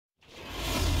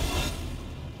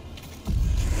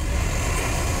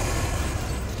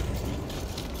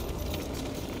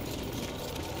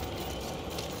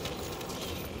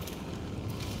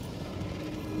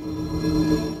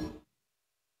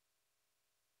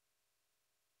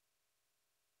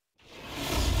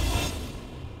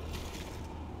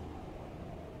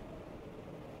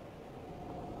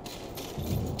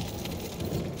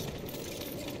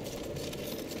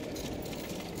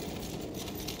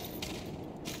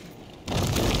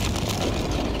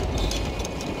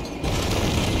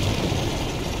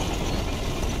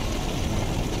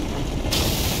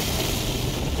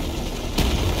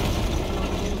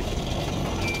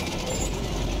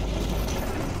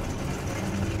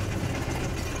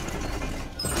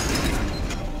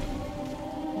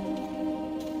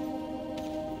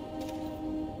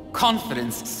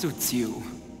confidence suits you.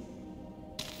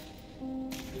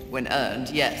 When earned,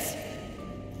 yes.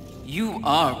 You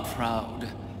are proud.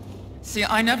 See,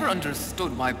 I never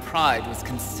understood why pride was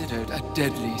considered a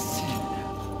deadly sin.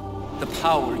 The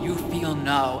power you feel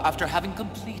now after having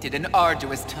completed an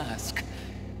arduous task,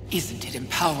 isn't it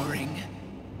empowering?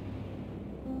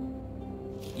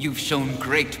 You've shown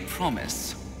great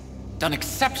promise, done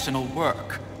exceptional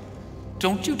work.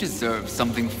 Don't you deserve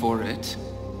something for it?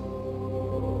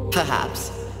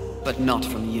 Perhaps, but not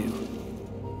from you.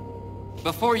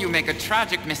 Before you make a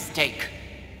tragic mistake,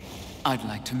 I'd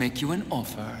like to make you an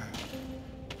offer.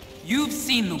 You've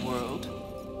seen the world.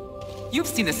 You've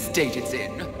seen the state it's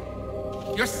in.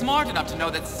 You're smart enough to know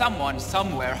that someone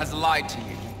somewhere has lied to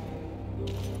you.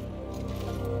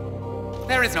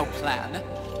 There is no plan.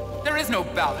 There is no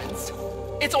balance.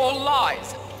 It's all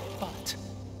lies. But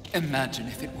imagine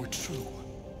if it were true.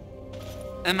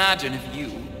 Imagine if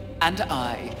you and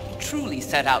I truly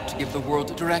set out to give the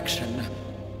world direction,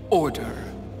 order.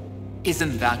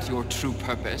 Isn't that your true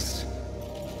purpose?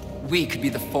 We could be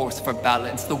the force for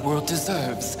balance the world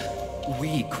deserves.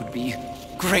 We could be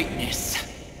greatness.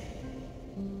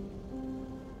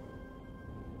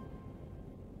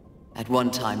 At one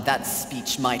time, that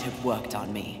speech might have worked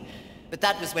on me. But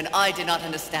that was when I did not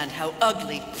understand how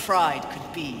ugly pride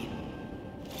could be.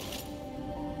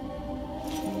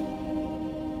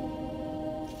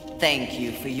 Thank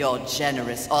you for your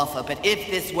generous offer, but if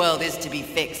this world is to be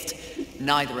fixed,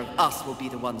 neither of us will be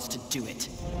the ones to do it.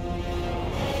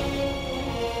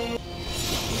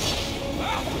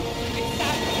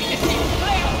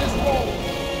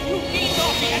 You need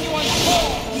not be anyone's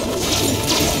fault!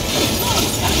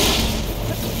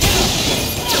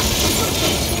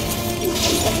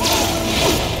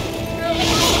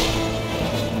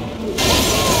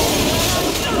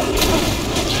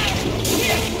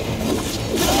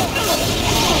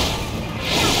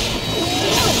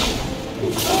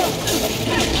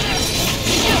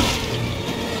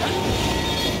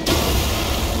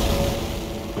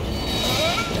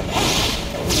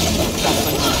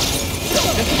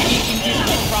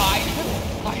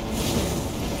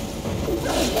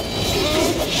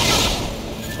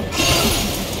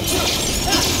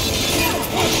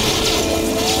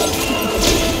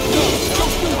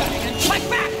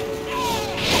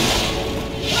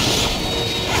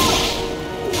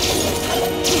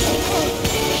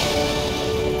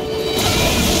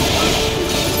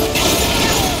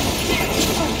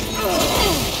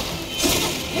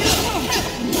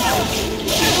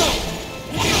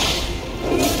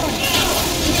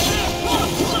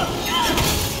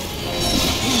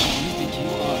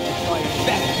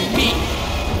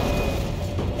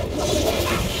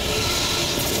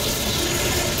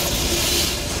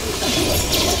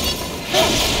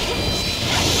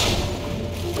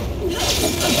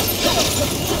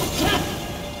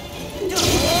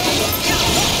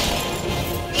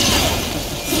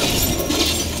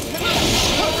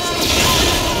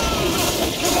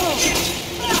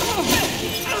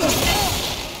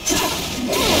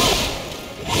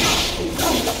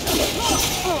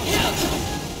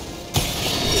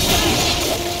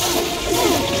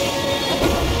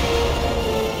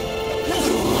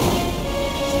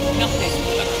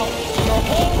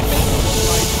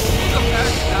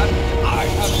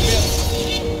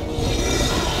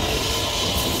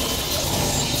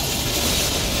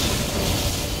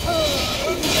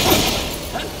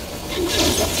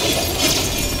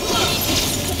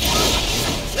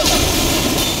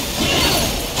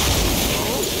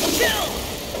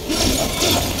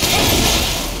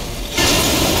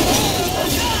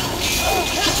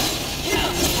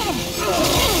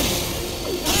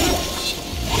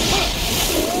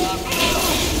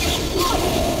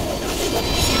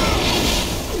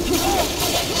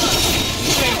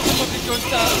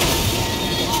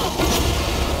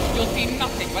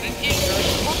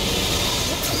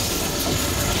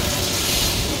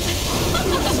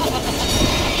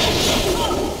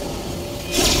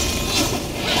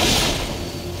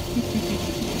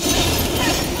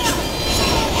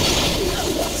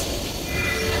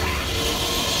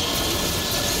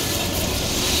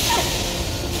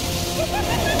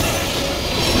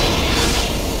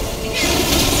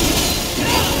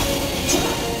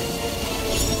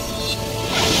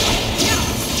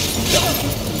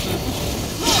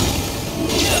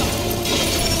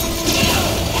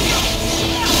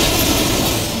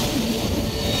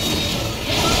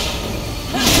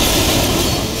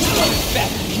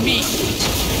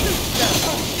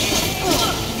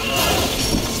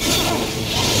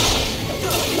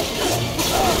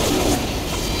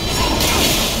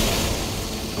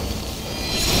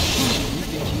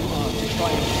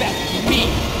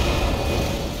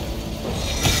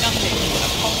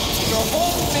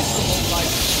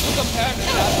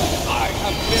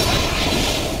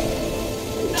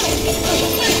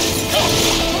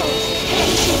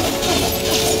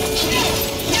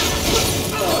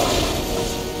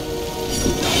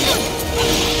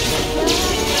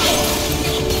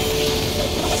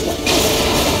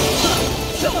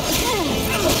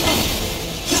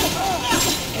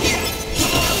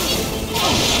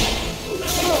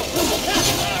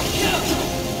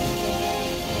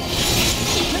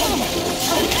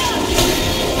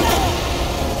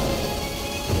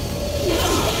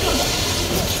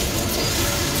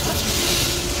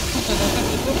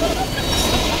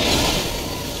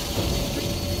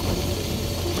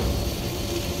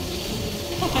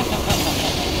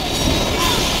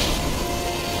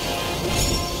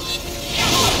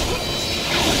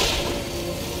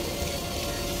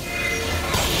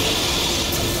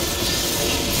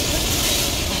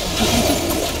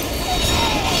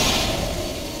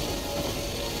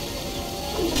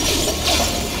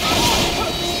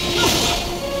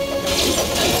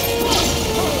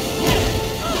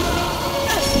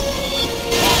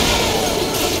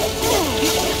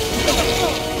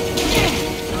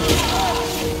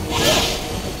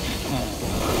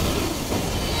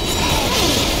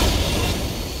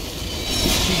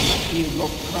 feel your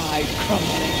pride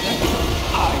crumbling.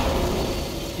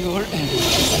 Your end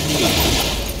is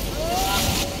near.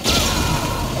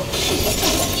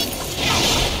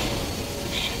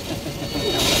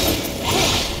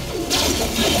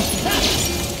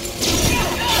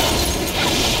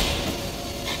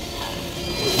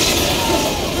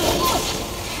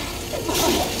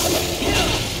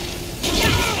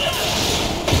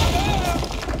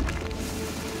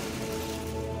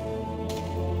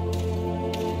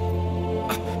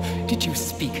 Did you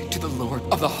speak to the Lord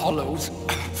of the Hollows?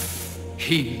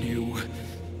 He knew.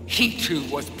 He too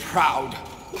was proud.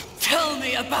 Tell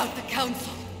me about the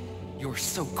Council. Your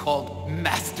so-called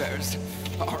masters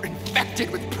are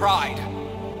infected with pride.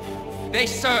 They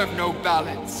serve no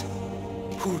balance.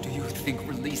 Who do you think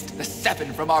released the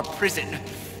Seven from our prison?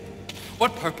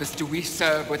 What purpose do we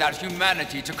serve without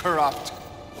humanity to corrupt?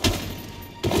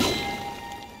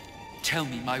 Tell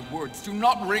me my words do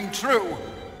not ring true.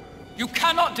 You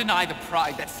cannot deny the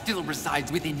pride that still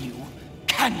resides within you,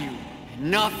 can you?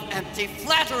 Enough empty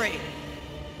flattery!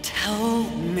 Tell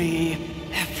me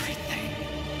everything.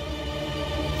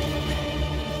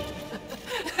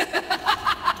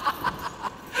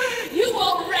 You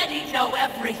already know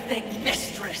everything,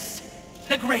 mistress!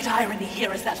 The great irony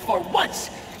here is that for once,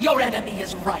 your enemy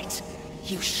is right.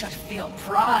 You should feel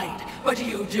pride, but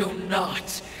you do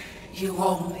not. You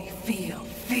only feel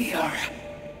fear.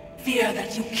 Fear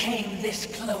that you came this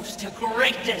close to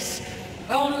greatness,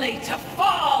 only to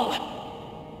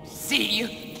fall!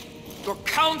 See? Your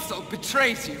council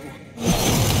betrays you.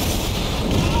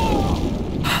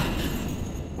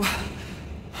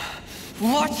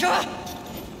 Watcher?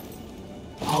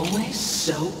 Always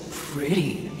so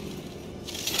pretty.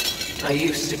 I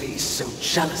used to be so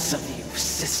jealous of you,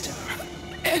 sister.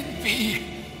 Envy.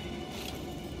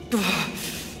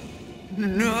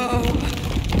 No.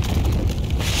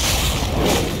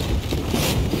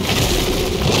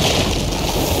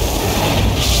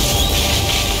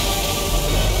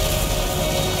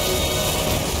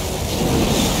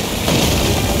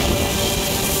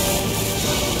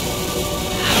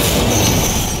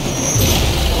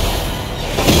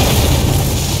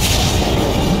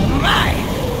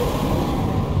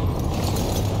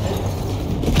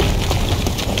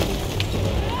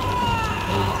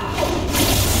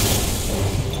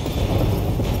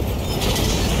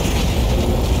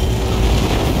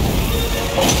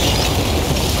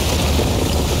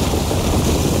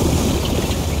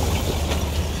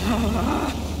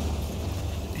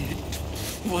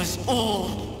 Was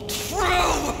all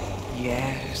true!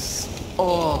 Yes,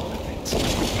 all of it.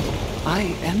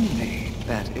 I envy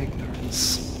that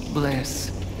ignorance.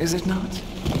 Bliss, is it not?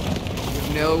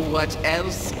 You know what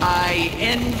else I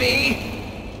envy?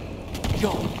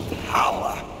 Your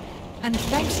power. And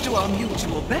thanks to our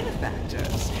mutual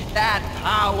benefactors, that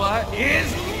power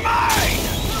is mine!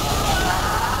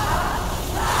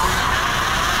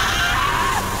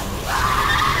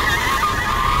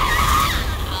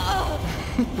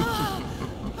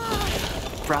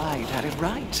 Pride had it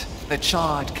right. The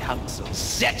Charred Council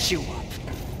set you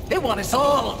up. They want us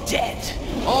all dead.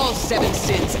 All Seven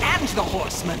Sins and the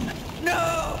Horsemen.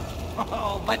 No!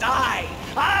 Oh, but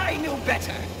I knew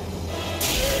better.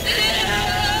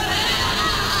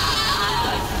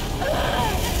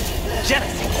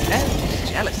 Jealousy and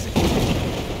jealousy.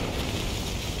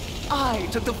 I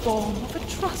took the form of a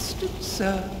trusted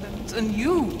servant, and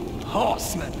you,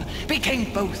 Horseman,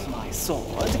 became both my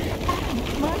sword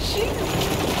and my shield.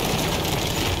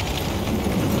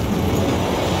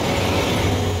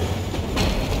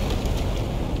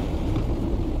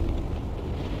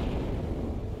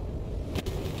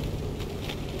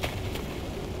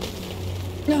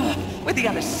 With the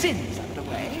other sins out of the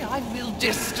way, I will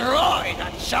destroy the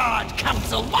Charred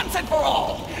Council once and for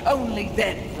all. Only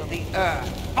then will the Earth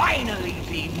finally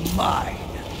be mine.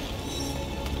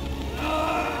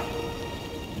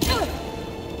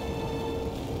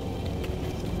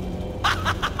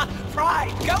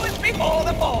 Pride goes before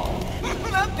the fall.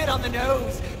 A bit on the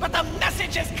nose, but the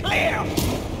message is clear.